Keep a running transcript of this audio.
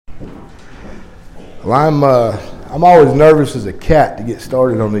Well, I'm always nervous as a cat to get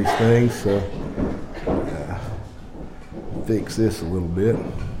started on these things, so fix this a little bit.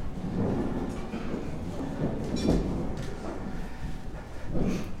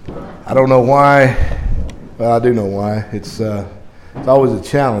 I don't know why. Well, I do know why. It's always a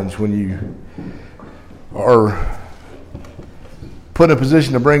challenge when you are put in a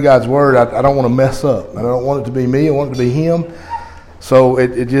position to bring God's word. I don't want to mess up. I don't want it to be me. I want it to be Him. So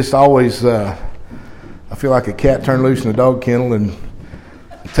it just always. I feel like a cat turned loose in a dog kennel, and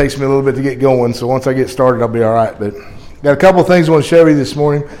it takes me a little bit to get going. So once I get started, I'll be all right. But got a couple of things I want to share with you this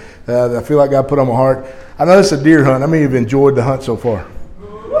morning that I feel like God put on my heart. I know it's a deer hunt. How many of you have enjoyed the hunt so far?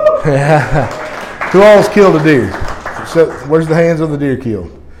 Who all has killed a deer? So, where's the hands of the deer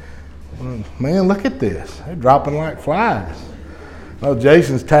killed? Man, look at this. They're dropping like flies. Oh,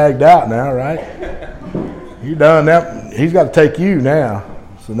 Jason's tagged out now, right? You're done. Now he's got to take you now.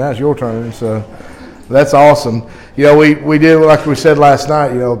 So now it's your turn. So that's awesome. You know, we did, like we said last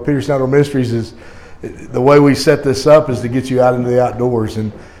night, you know, Peterson Outdoor Ministries is, the way we set this up is to get you out into the outdoors.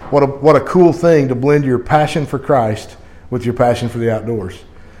 And what a cool thing to blend your passion for Christ with your passion for the outdoors.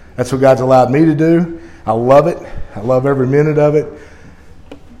 That's what God's allowed me to do. I love it. I love every minute of it.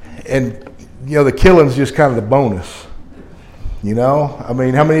 And, you know, the killing's just kind of the bonus. You know? I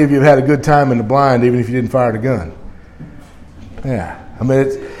mean, how many of you have had a good time in the blind even if you didn't fire the gun? Yeah. I mean,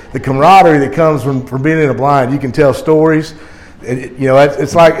 it's the camaraderie that comes from being in a blind. You can tell stories. You know,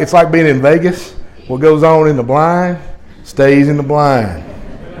 it's like being in Vegas. What goes on in the blind stays in the blind.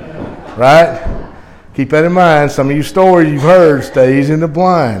 Right? Keep that in mind. Some of you stories you've heard stays in the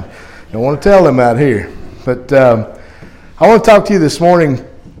blind. Don't want to tell them out here. But I want to talk to you this morning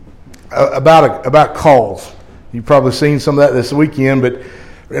about calls. You've probably seen some of that this weekend. But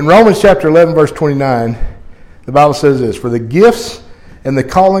in Romans chapter 11, verse 29, the Bible says this: "For the gifts and the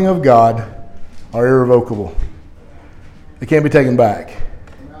calling of God are irrevocable." They can't be taken back.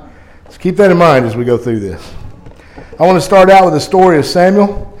 So keep that in mind as we go through this. I want to start out with the story of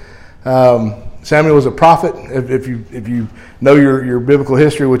Samuel. Samuel was a prophet. If you know your biblical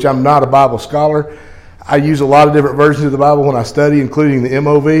history, which I'm not a Bible scholar, I use a lot of different versions of the Bible when I study, including the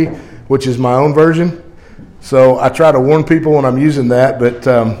MOV, which is my own version. So I try to warn people when I'm using that, but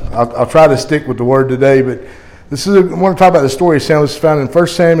I'll try to stick with the word today. But I want to talk about the story of Samuel. It's found in 1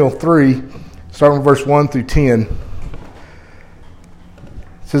 Samuel 3, starting with verse 1 through 10. It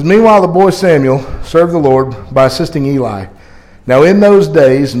says, "Meanwhile the boy Samuel served the Lord by assisting Eli. Now in those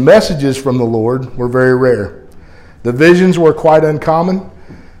days, messages from the Lord were very rare. The visions were quite uncommon.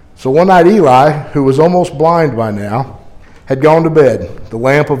 So one night Eli, who was almost blind by now, had gone to bed. The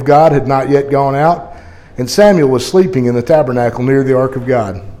lamp of God had not yet gone out, and Samuel was sleeping in the tabernacle near the ark of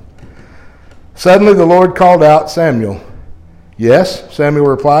God. Suddenly the Lord called out, 'Samuel.' 'Yes,' Samuel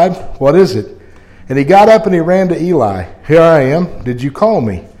replied. 'What is it?' And he got up and he ran to Eli. 'Here I am. Did you call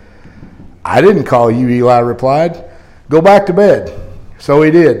me?' 'I didn't call you,' Eli replied. 'Go back to bed.' So he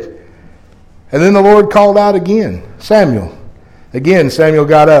did. And then the Lord called out again, 'Samuel.' Again Samuel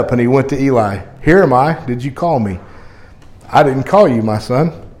got up and he went to Eli. 'Here am I. Did you call me?' 'I didn't call you, my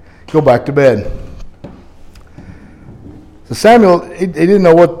son. Go back to bed.' So Samuel, he didn't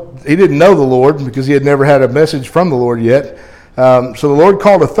know the Lord because he had never had a message from the Lord yet. So the Lord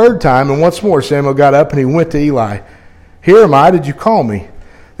called a third time, and once more Samuel got up and he went to Eli. 'Here am I. Did you call me?'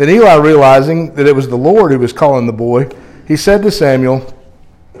 Then Eli, realizing that it was the Lord who was calling the boy, he said to Samuel,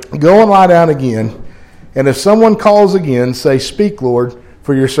 'Go and lie down again, and if someone calls again, say, "Speak, Lord,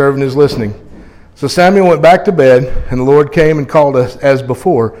 for your servant is listening." So Samuel went back to bed, and the Lord came and called us as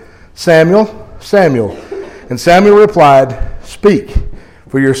before, 'Samuel, Samuel.' And Samuel replied, 'Speak,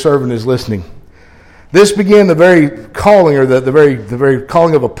 for your servant is listening.'" This began the very calling, or the very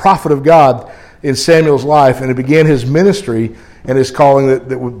calling of a prophet of God in Samuel's life, and it began his ministry and his calling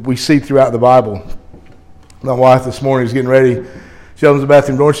that we see throughout the Bible. My wife this morning is getting ready. She opens the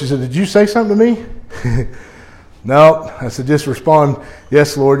bathroom door and she said, "Did you say something to me?" No. I said, "Just respond,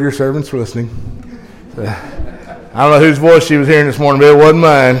 'Yes, Lord, your servant's listening.'" I don't know whose voice she was hearing this morning, but it wasn't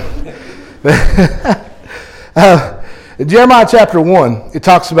mine. In Jeremiah chapter 1, it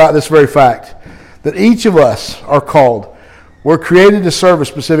talks about this very fact, that each of us are called. We're created to serve a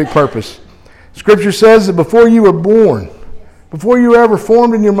specific purpose. Scripture says that before you were born, before you were ever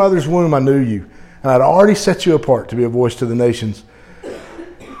formed in your mother's womb, I knew you, and I'd already set you apart to be a voice to the nations.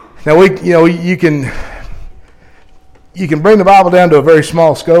 Now you can bring the Bible down to a very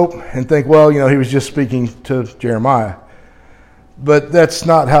small scope and think, well, he was just speaking to Jeremiah. But that's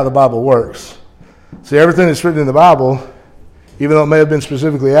not how the Bible works. See, everything that's written in the Bible, even though it may have been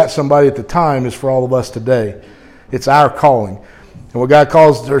specifically at somebody at the time, is for all of us today. It's our calling. And what God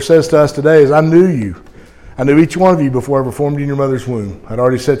calls or says to us today is, I knew you. I knew each one of you before I ever formed you in your mother's womb. I'd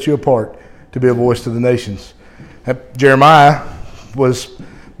already set you apart to be a voice to the nations. Jeremiah was,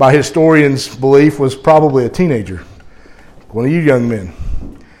 by historians' belief, was probably a teenager, one of you young men.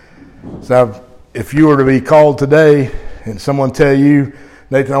 So if you were to be called today and someone tell you,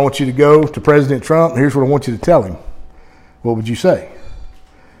 Nathan, I want you to go to President Trump, here's what I want you to tell him, what would you say?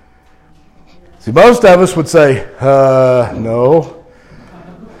 See, most of us would say, no.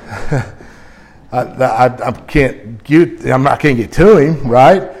 I can't get to him,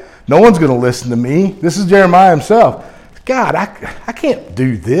 right? No one's going to listen to me. This is Jeremiah himself. God, I can't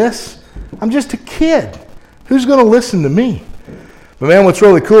do this. I'm just a kid. Who's going to listen to me? But man, what's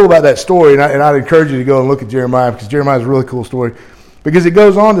really cool about that story, and I'd encourage you to go and look at Jeremiah, because Jeremiah's a really cool story, because it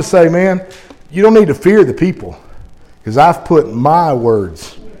goes on to say, man, you don't need to fear the people, because I've put my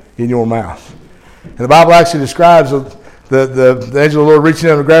words in your mouth. And the Bible actually describes the angel of the Lord reaching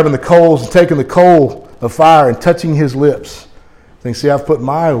down and grabbing the coals and taking the coal of fire and touching his lips. Saying, see, I've put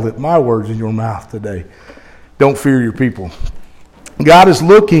my words in your mouth today. Don't fear your people. God is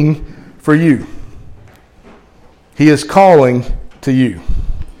looking for you. He is calling to you.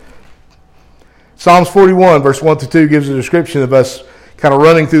 Psalms 41, verse 1-2 gives a description of us kind of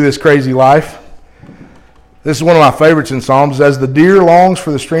running through this crazy life. This is one of my favorites in Psalms. As the deer longs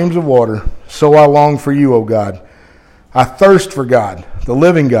for the streams of water, so I long for you, O God. I thirst for God, the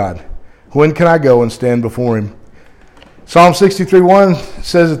living God. When can I go and stand before him? Psalm 63:1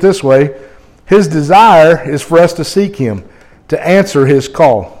 says it this way, his desire is for us to seek him, to answer his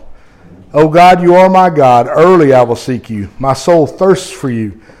call. O God, you are my God. Early I will seek you. My soul thirsts for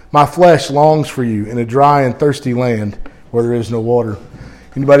you. My flesh longs for you in a dry and thirsty land where there is no water.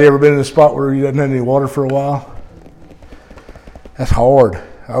 Anybody ever been in a spot where you haven't had any water for a while? That's hard.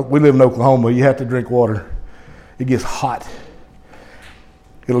 We live in Oklahoma. You have to drink water. It gets hot.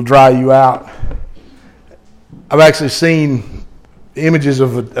 It'll dry you out. I've actually seen images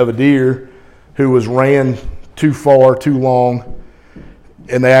of a deer who was ran too far, too long,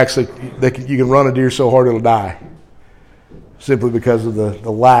 and you can run a deer so hard it'll die, simply because of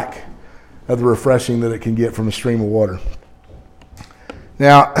the lack of the refreshing that it can get from a stream of water.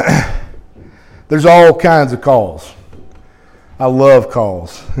 Now, there's all kinds of calls. I love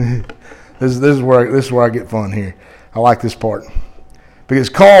calls. This is where I get fun here. I like this part. Because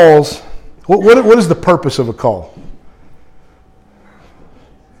calls, what is the purpose of a call?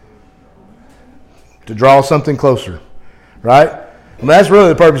 To draw something closer, right? And that's really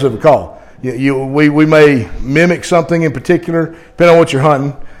the purpose of a call. We may mimic something in particular, depending on what you're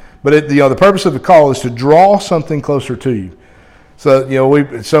hunting, but the purpose of the call is to draw something closer to you. So,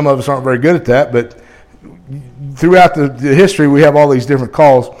 some of us aren't very good at that, but throughout the history, we have all these different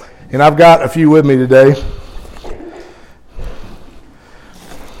calls, and I've got a few with me today.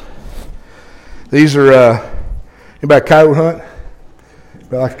 These are, anybody coyote hunt?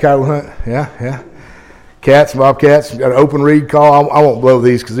 Anybody like a coyote hunt? Yeah. Cats, bobcats, got an open reed call. I won't blow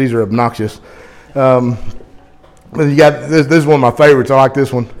these because these are obnoxious. But you got this is one of my favorites. I like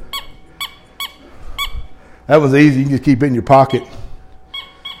this one. That one's easy. You can just keep it in your pocket.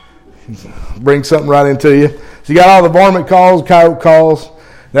 Bring something right into you. So you got all the varmint calls, coyote calls.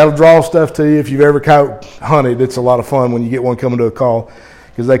 That'll draw stuff to you. If you've ever coyote hunted, it's a lot of fun when you get one coming to a call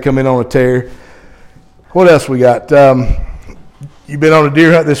because they come in on a tear. What else we got? You've been on a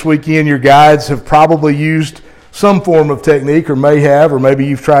deer hunt this weekend. Your guides have probably used some form of technique, or may have, or maybe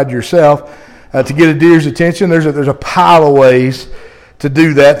you've tried yourself to get a deer's attention. There's a pile of ways to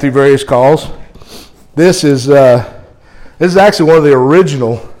do that through various calls. This is actually one of the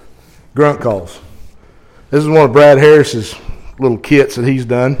original grunt calls. This is one of Brad Harris's little kits that he's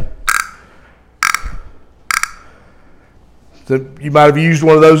done. So you might have used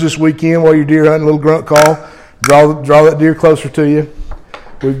one of those this weekend while you're deer hunting, a little grunt call. Draw that deer closer to you.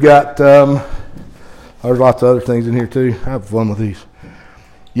 We've got, there's lots of other things in here too. I have fun with these.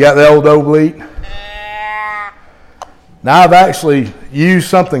 You got the old oblique. Now I've actually used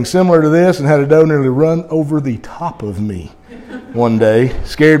something similar to this and had a doe nearly run over the top of me one day.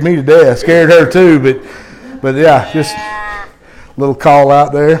 Scared me to death. Scared her too, but yeah, just a little call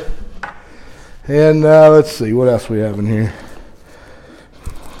out there. And let's see what else we have in here.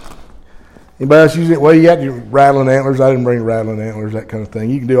 Anybody else using it? Well, you got your rattling antlers. I didn't bring rattling antlers, that kind of thing.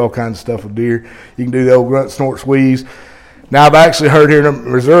 You can do all kinds of stuff with deer. You can do the old grunt, snort, squeeze. Now, I've actually heard here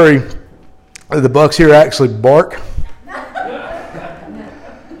in Missouri, the bucks here actually bark.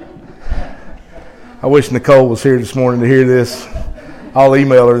 I wish Nicole was here this morning to hear this. I'll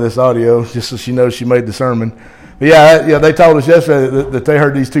email her this audio just so she knows she made the sermon. But yeah, they told us yesterday that they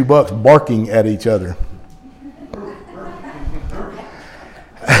heard these two bucks barking at each other.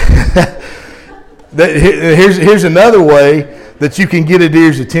 Here's another way that you can get a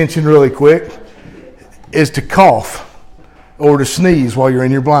deer's attention really quick is to cough or to sneeze while you're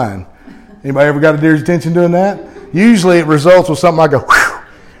in your blind. Anybody ever got a deer's attention doing that? Usually it results with something like a whew,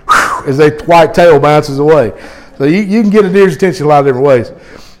 whew, as their white tail bounces away. So you can get a deer's attention a lot of different ways.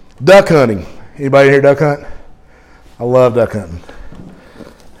 Duck hunting. Anybody here duck hunt? I love duck hunting.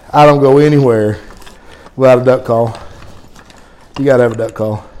 I don't go anywhere without a duck call. You got to have a duck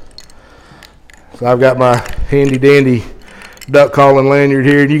call. So I've got my handy dandy duck calling lanyard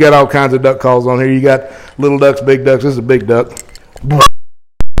here. You got all kinds of duck calls on here. You got little ducks, big ducks. This is a big duck.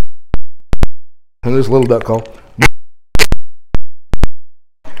 And this little duck call.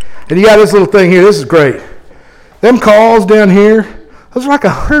 And you got this little thing here. This is great. Them calls down here, those are like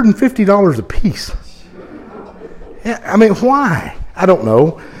 $150 a piece. Yeah, I mean, why? I don't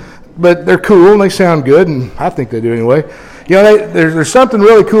know. But they're cool and they sound good, and I think they do anyway. You know, there's something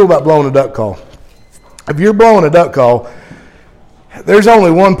really cool about blowing a duck call. If you're blowing a duck call, there's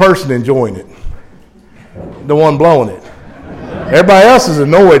only one person enjoying it, the one blowing it. Everybody else is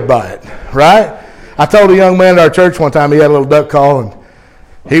annoyed by it, right? I told a young man at our church one time he had a little duck call, and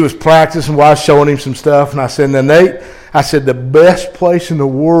he was practicing while I was showing him some stuff. And I said, now, Nate, I said, the best place in the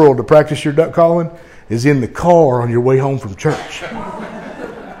world to practice your duck calling is in the car on your way home from church.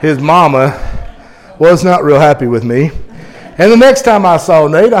 His mama was not real happy with me. And the next time I saw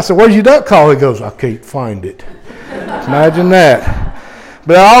Nate, I said, where's your duck call? He goes, I can't find it. Imagine that.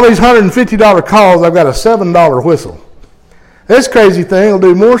 But all these $150 calls, I've got a $7 whistle. This crazy thing will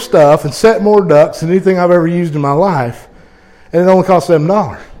do more stuff and set more ducks than anything I've ever used in my life. And it only costs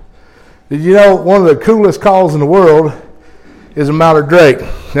 $7. Did you know one of the coolest calls in the world is a mallard drake?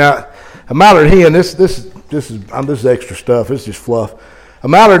 Now, a mallard hen, this is extra stuff. It's just fluff. A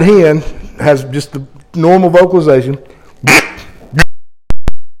mallard hen has just the normal vocalization.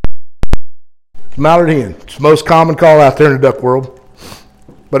 Mallard hen. It's the most common call out there in the duck world.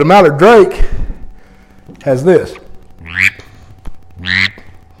 But a mallard drake has this.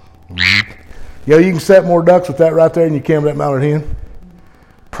 You know, you can set more ducks with that right there than you can with that mallard hen.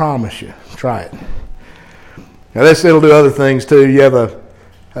 Promise you. Try it. Now, it'll do other things too. You have a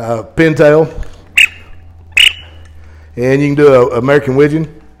pintail, and you can do an American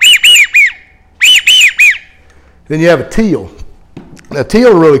widgeon. Then you have a teal. Now, teal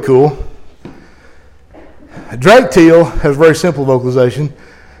are really cool. A drake teal has very simple vocalization.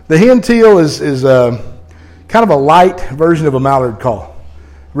 The hen teal is kind of a light version of a mallard call.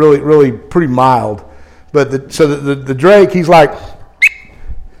 Really pretty mild. But the drake, he's like,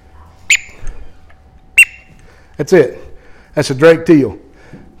 that's it. That's a drake teal.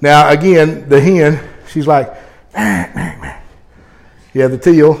 Now, again, the hen, she's like, you have the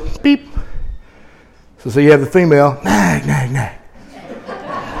teal, beep. So you have the female, nag, nag, nag.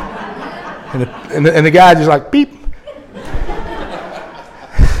 And the guy just like, beep.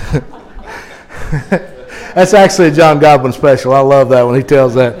 That's actually a John Godwin special. I love that when he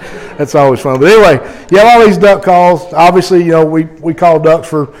tells that. That's always fun. But anyway, you have all these duck calls. Obviously, you know, we call ducks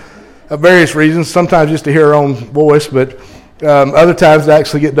for various reasons. Sometimes just to hear our own voice, but other times to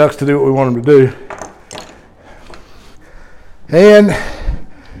actually get ducks to do what we want them to do. And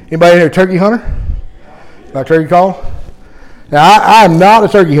anybody here a turkey hunter? Like turkey call? Now, I am not a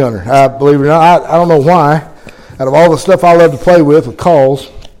turkey hunter. Believe it or not, I don't know why. Out of all the stuff I love to play with calls,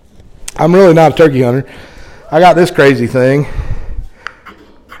 I'm really not a turkey hunter. I got this crazy thing.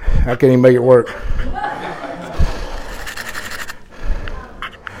 I can't even make it work.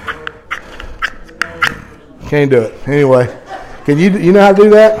 Can't do it. Anyway, can you know how to do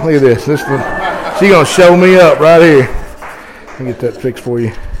that? Look at this. She's gonna show me up right here. Let me get that fixed for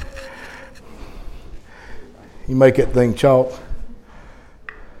you. You make that thing chalk.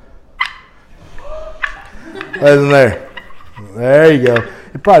 Right in there. There you go.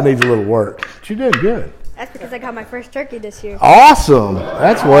 It probably needs a little work. But you're doing good. That's because I got my first turkey this year. Awesome.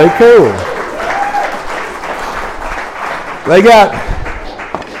 That's way cool. They got,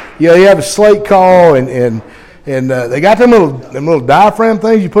 you have a slate call and they got them little diaphragm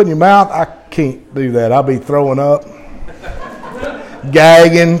things you put in your mouth. I can't do that. I'll be throwing up,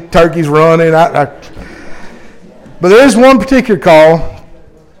 gagging, turkeys running. But there is one particular call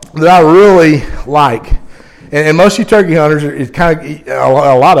that I really like. And most of you turkey hunters, it's kind of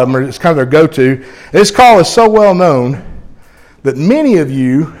a lot of them. It's kind of their go-to. This call is so well known that many of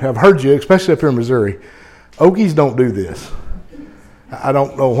you have heard you, especially up here in Missouri. Okies don't do this. I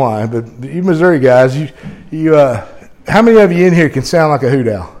don't know why, but you Missouri guys, you how many of you in here can sound like a hoot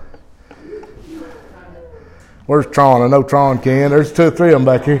owl? Where's Tron? I know Tron can. There's 2 or 3 of them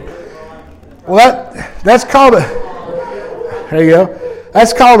back here. Well, that's called a. There you go.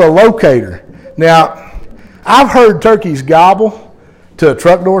 That's called a locator. Now, I've heard turkeys gobble to a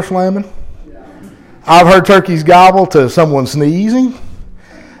truck door slamming. I've heard turkeys gobble to someone sneezing.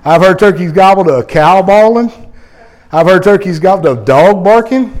 I've heard turkeys gobble to a cow bawling. I've heard turkeys gobble to a dog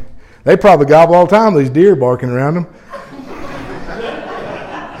barking. They probably gobble all the time, these deer barking around them.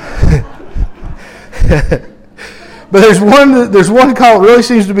 But there's one call that really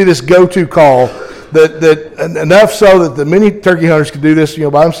seems to be this go-to call that enough so that the many turkey hunters can do this,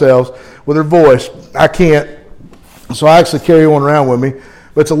 by themselves with their voice. I can't, so I actually carry one around with me.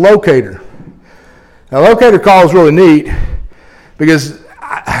 But it's a locator. Now, locator call is really neat because,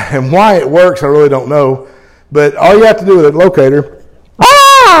 and why it works, I really don't know. But all you have to do with a locator,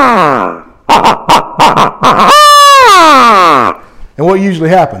 and what usually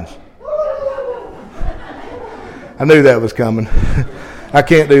happens? I knew that was coming. I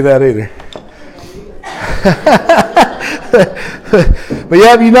can't do that either. But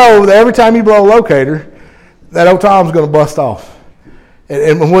yeah, every time you blow a locator, that old Tom's going to bust off.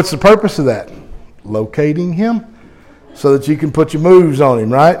 And what's the purpose of that? Locating him so that you can put your moves on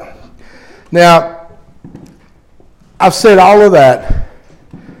him, right? Now, I've said all of that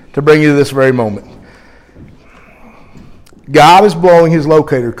to bring you to this very moment. God is blowing his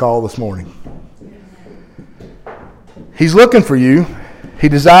locator call this morning. He's looking for you. He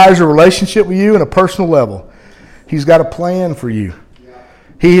desires a relationship with you on a personal level. He's got a plan for you.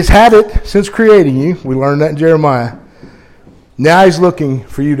 He has had it since creating you. We learned that in Jeremiah. Now he's looking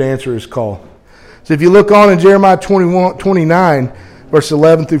for you to answer his call. So if you look on in Jeremiah 29, verse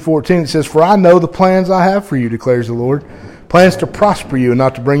 11 through 14, it says, "For I know the plans I have for you, declares the Lord, plans to prosper you and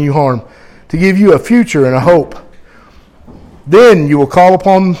not to bring you harm, to give you a future and a hope. Then you will call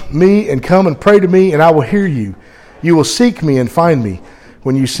upon me and come and pray to me, and I will hear you. You will seek me and find me.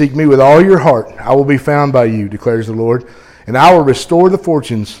 When you seek me with all your heart, I will be found by you, declares the Lord, and I will restore the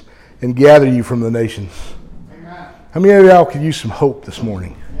fortunes and gather you from the nations." Amen. How many of y'all could use some hope this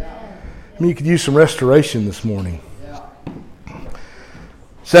morning? Yeah. How many could use some restoration this morning? Yeah.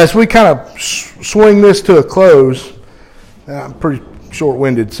 So as we kind of swing this to a close, I'm pretty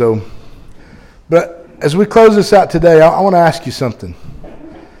short-winded, but as we close this out today, I want to ask you something.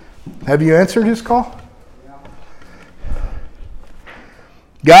 Have you answered his call?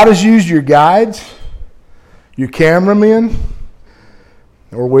 God has used your guides, your cameramen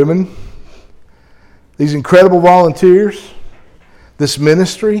or women, these incredible volunteers, this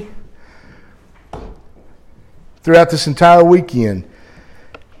ministry, throughout this entire weekend.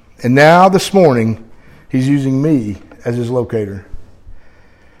 And now this morning, he's using me as his locator.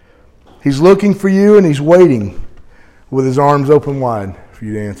 He's looking for you and he's waiting with his arms open wide for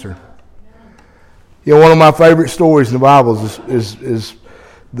you to answer. One of my favorite stories in the Bible is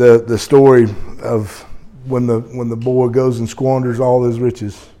the story of when the boy goes and squanders all his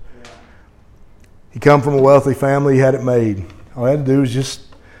riches. He come from a wealthy family, he had it made. All he had to do was just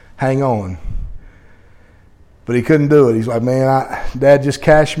hang on. But he couldn't do it. He's like, man, Dad just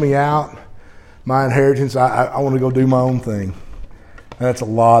cashed me out, my inheritance. I want to go do my own thing. And that's a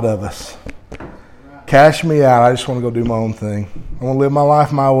lot of us. Cash me out, I just want to go do my own thing. I want to live my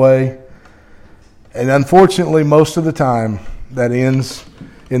life my way. And unfortunately, most of the time, that ends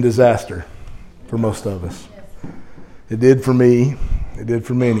in disaster for most of us. It did for me. It did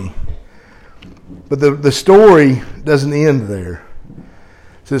for many. But the story doesn't end there.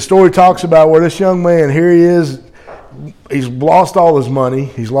 So the story talks about where this young man, here he is, he's lost all his money.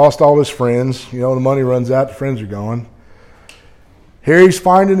 He's lost all his friends. The money runs out, the friends are gone. Here he's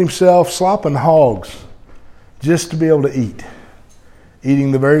finding himself slopping hogs just to be able to eat.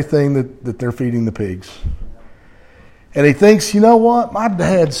 Eating the very thing that they're feeding the pigs. And he thinks, you know what? My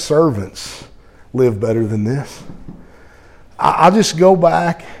dad's servants live better than this. I'll just go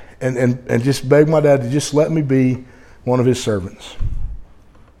back and just beg my dad to just let me be one of his servants.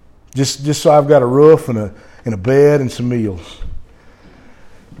 Just so I've got a roof and a bed and some meals.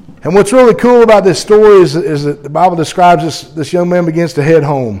 And what's really cool about this story is that the Bible describes this young man begins to head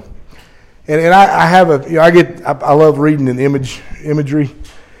home. And I love reading in imagery.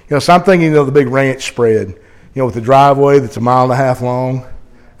 So I'm thinking of the big ranch spread. With the driveway that's 1.5 miles long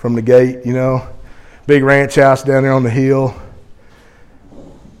from the gate, big ranch house down there on the hill.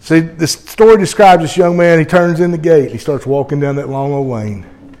 See, this story describes this young man. He turns in the gate. He starts walking down that long old lane.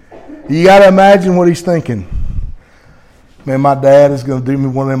 You got to imagine what he's thinking. Man, my dad is going to do me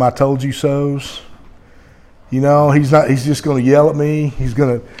one of them I told you so's. He's just going to yell at me. He's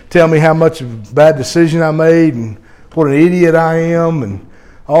going to tell me how much of a bad decision I made and what an idiot I am and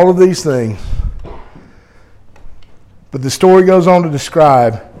all of these things. But the story goes on to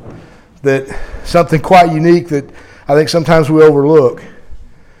describe that something quite unique that I think sometimes we overlook.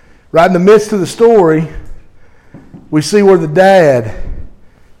 Right in the midst of the story, we see where the dad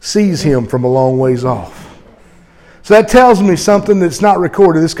sees him from a long ways off. So that tells me something that's not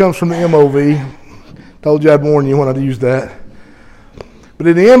recorded. This comes from the MOV. Told you I'd warn you when I'd use that. But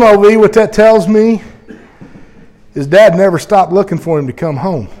in the MOV, what that tells me is Dad never stopped looking for him to come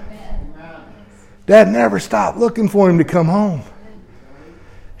home. Dad never stopped looking for him to come home.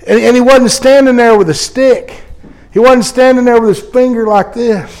 And he wasn't standing there with a stick. He wasn't standing there with his finger like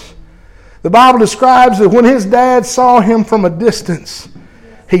this. The Bible describes that when his dad saw him from a distance,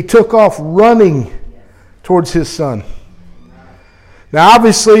 he took off running towards his son. Now,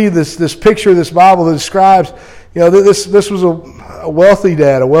 obviously, this picture, this Bible that describes, this was a wealthy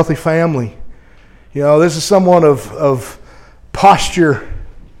dad, a wealthy family. This is someone of posture.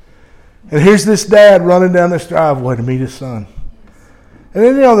 And here's this dad running down this driveway to meet his son.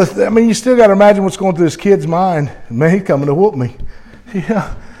 And then, you still got to imagine what's going through this kid's mind. Man, he's coming to whoop me.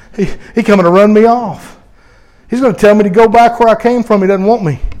 He's coming to run me off. He's going to tell me to go back where I came from. He doesn't want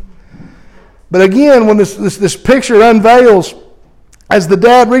me. But again, when this picture unveils, as the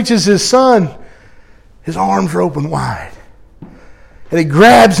dad reaches his son, his arms are open wide. And he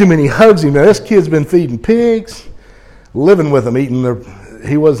grabs him and he hugs him. Now, this kid's been feeding pigs, living with them,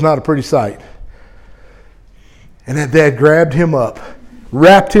 he was not a pretty sight. And that dad grabbed him up,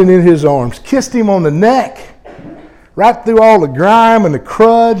 wrapped him in his arms, kissed him on the neck, right through all the grime and the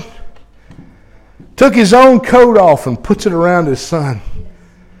crud, took his own coat off and puts it around his son.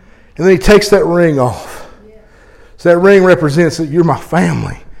 And then he takes that ring off. So that ring represents that you're my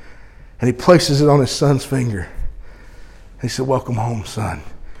family. And he places it on his son's finger. And he said, welcome home, son.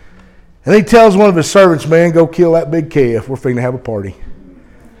 And he tells one of his servants, man, go kill that big calf. We're finna have a party.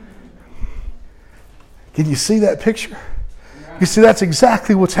 Can you see that picture? You see, that's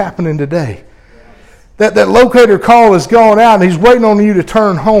exactly what's happening today. That locator call is going out and he's waiting on you to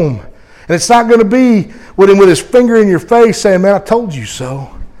turn home. And it's not going to be with him with his finger in your face saying, man, I told you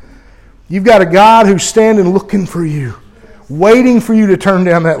so. You've got a God who's standing looking for you, waiting for you to turn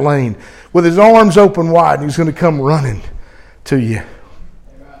down that lane with his arms open wide, and he's going to come running to you.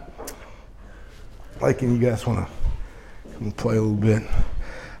 Lakin, you guys want to play a little bit?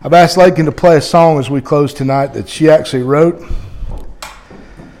 I've asked Lakin to play a song as we close tonight that she actually wrote.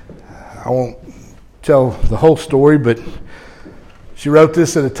 I won't tell the whole story, but she wrote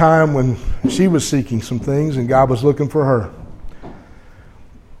this at a time when she was seeking some things and God was looking for her.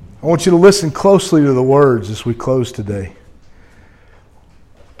 I want you to listen closely to the words as we close today.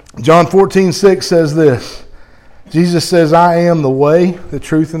 John 14:6 says this. Jesus says, I am the way, the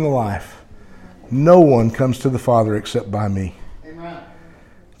truth, and the life. No one comes to the Father except by me. Amen.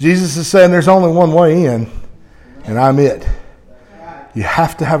 Jesus is saying there's only one way in, and I'm it. You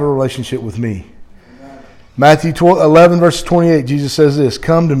have to have a relationship with me. Matthew 11, verse 28, Jesus says this,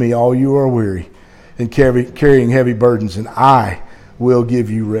 come to me, all you who are weary and carrying heavy burdens, and I will give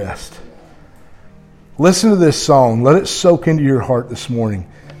you rest. Listen to this song. Let it soak into your heart this morning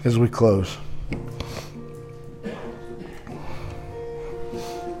as we close.